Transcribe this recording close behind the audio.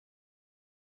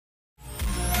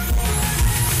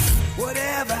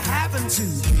whatever happened to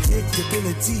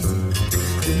predictability?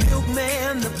 The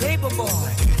milkman, the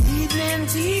paperboy, evening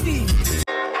TV.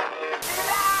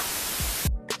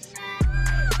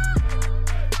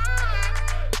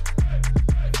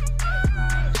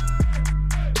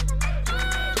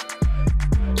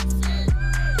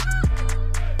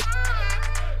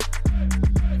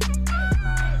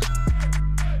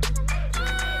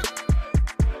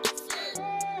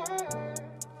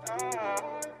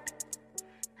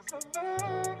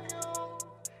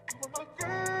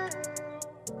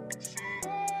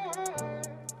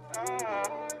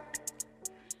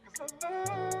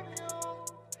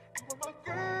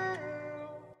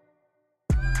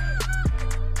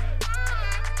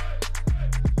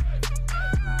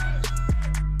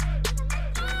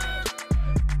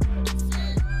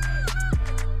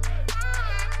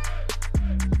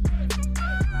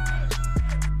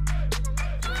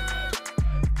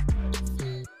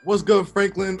 What's good,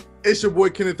 Franklin? It's your boy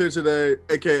Kenneth here today,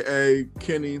 aka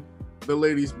Kenny, the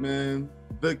ladies' man,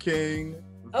 the king.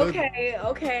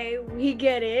 Okay, we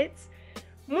get it.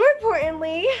 More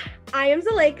importantly, I am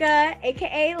Zulika,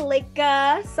 aka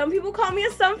Lika. Some people call me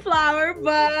a sunflower,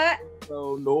 but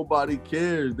no, nobody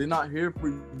cares. They're not here for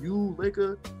you,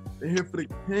 Lika. They're here for the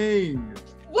king.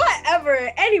 Whatever.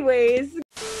 Anyways.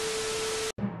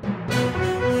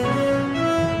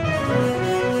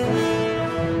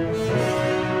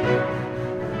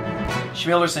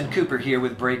 Schmillerson Cooper here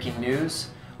with breaking news.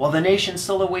 While the nation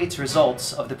still awaits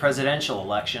results of the presidential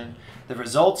election, the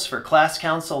results for class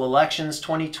council elections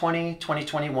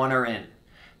 2020-2021 are in.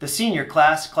 The senior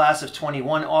class of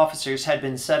 21 officers had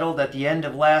been settled at the end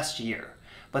of last year,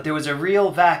 but there was a real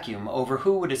vacuum over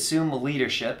who would assume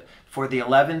leadership for the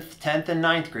 11th, 10th, and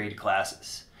 9th grade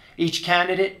classes. Each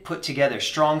candidate put together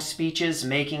strong speeches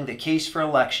making the case for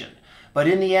election, but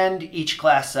in the end, each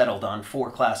class settled on 4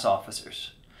 class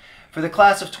officers. For the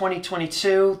class of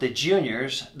 2022, the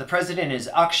juniors, the president is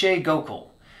Akshay Gokul,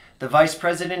 the vice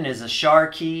president is Ashar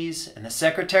Keys, and the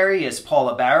secretary is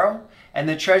Paula Barrow, and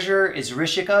the treasurer is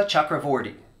Rishika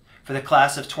Chakravorty. For the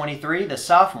class of 23, the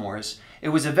sophomores, it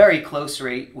was a very close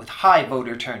rate with high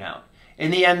voter turnout. In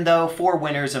the end, though, 4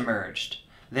 winners emerged.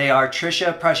 They are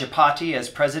Trisha Prajapati as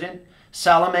president,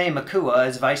 Salome Makua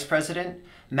as vice president,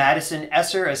 Madison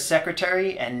Esser as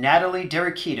secretary, and Natalie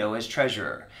Derikito as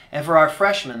treasurer. And for our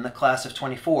freshmen, the class of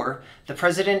 24, the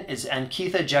president is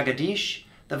Ankitha Jagadish,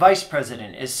 the vice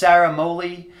president is Sarah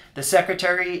Moley, the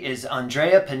secretary is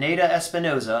Andrea Pineda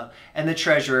Espinoza, and the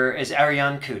treasurer is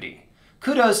Ariane Kuti.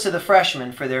 Kudos to the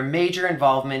freshmen for their major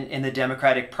involvement in the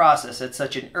democratic process at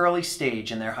such an early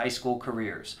stage in their high school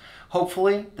careers.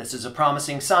 Hopefully, this is a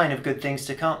promising sign of good things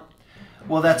to come.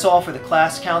 Well, that's all for the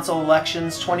Class Council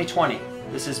Elections 2020.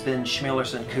 This has been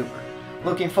Schmillerson Cooper.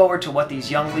 Looking forward to what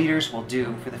these young leaders will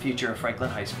do for the future of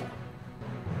Franklin High School.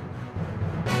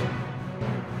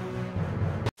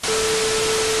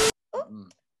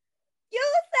 You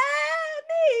set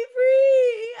me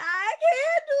free. I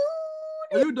can't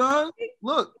do Are you done?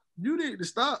 Look, you need to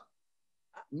stop.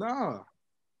 Nah.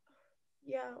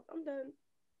 Yeah, I'm done.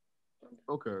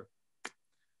 Okay.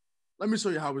 Let me show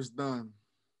you how it's done.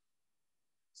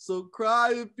 So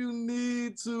cry if you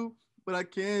need to, but I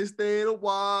can't stay to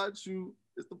watch you.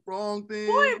 It's the wrong thing.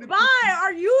 Boy, bye.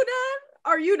 Are you done?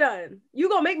 Are you done? You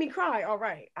gonna make me cry? All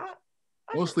right.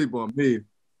 Don't sleep on me.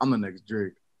 I'm the next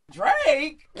Drake.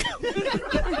 Drake?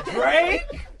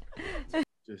 Drake?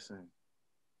 Just saying.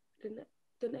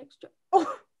 The next Drake.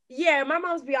 Oh, yeah, my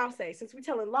mom's Beyonce. Since we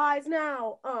telling lies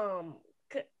now,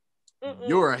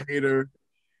 You're a hater.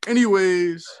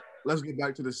 Anyways, let's get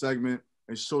back to the segment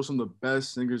and show some of the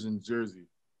best singers in Jersey.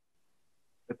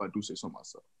 If I do say so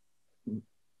myself.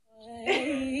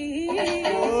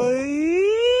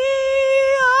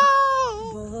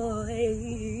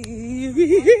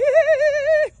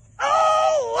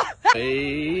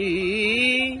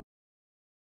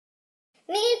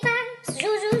 Mi paps,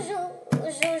 jou, jou, jou,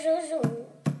 jou, jou, jou.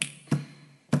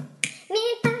 Mi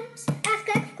paps,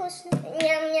 afkak vkusno,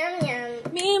 njam, njam, njam.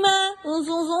 Mima, zoom,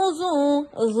 zoom, zoom,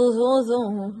 zoom, zoom,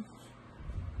 zoom.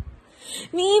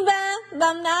 Mi ba,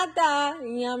 bam nata,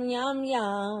 yum, yum,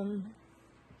 yum.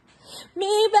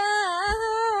 Mi ba.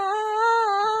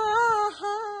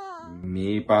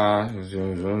 Mi ba,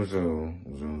 zoom, zoom, zoom,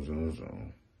 zoom, zoom,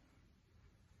 zoom.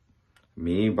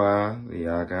 Mi ba,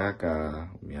 ya, ga, ga,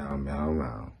 meow, meow,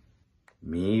 meow.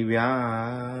 Mi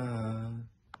ba.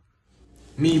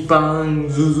 Mi bang,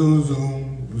 zoo, zoo, zoo,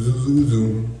 zoo, zoo,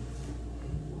 zoo.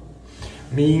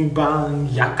 Mi bang,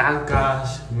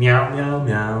 yakakas, meow, meow,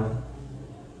 meow.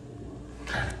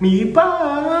 Mi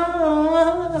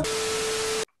bang.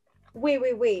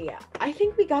 Wait. I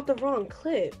think we got the wrong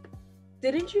clip.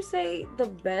 didn't you say the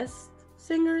best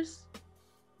singers?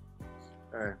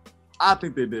 Hey, I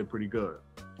think they did pretty good.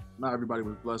 Not everybody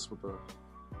was blessed with a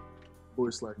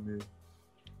voice like me.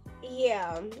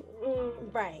 Yeah,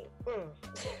 right.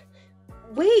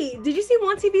 Wait, did you see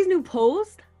One TV's new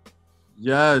post?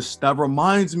 Yes, that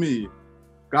reminds me.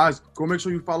 Guys, go make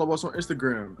sure you follow us on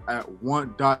Instagram at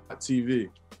want.tv.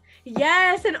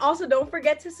 Yes, and also don't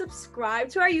forget to subscribe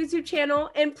to our YouTube channel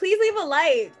and please leave a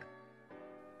like.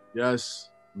 Yes,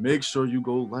 make sure you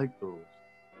go like those.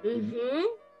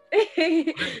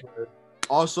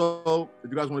 Also, if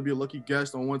you guys want to be a lucky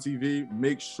guest on One TV,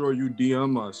 make sure you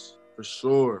DM us for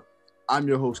sure. I'm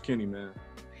your host, Kenny, man.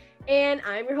 And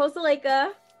I'm your host,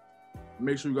 Zulika.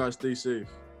 Make sure you guys stay safe.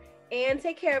 And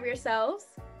take care of yourselves.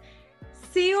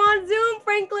 See you on Zoom,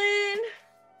 Franklin.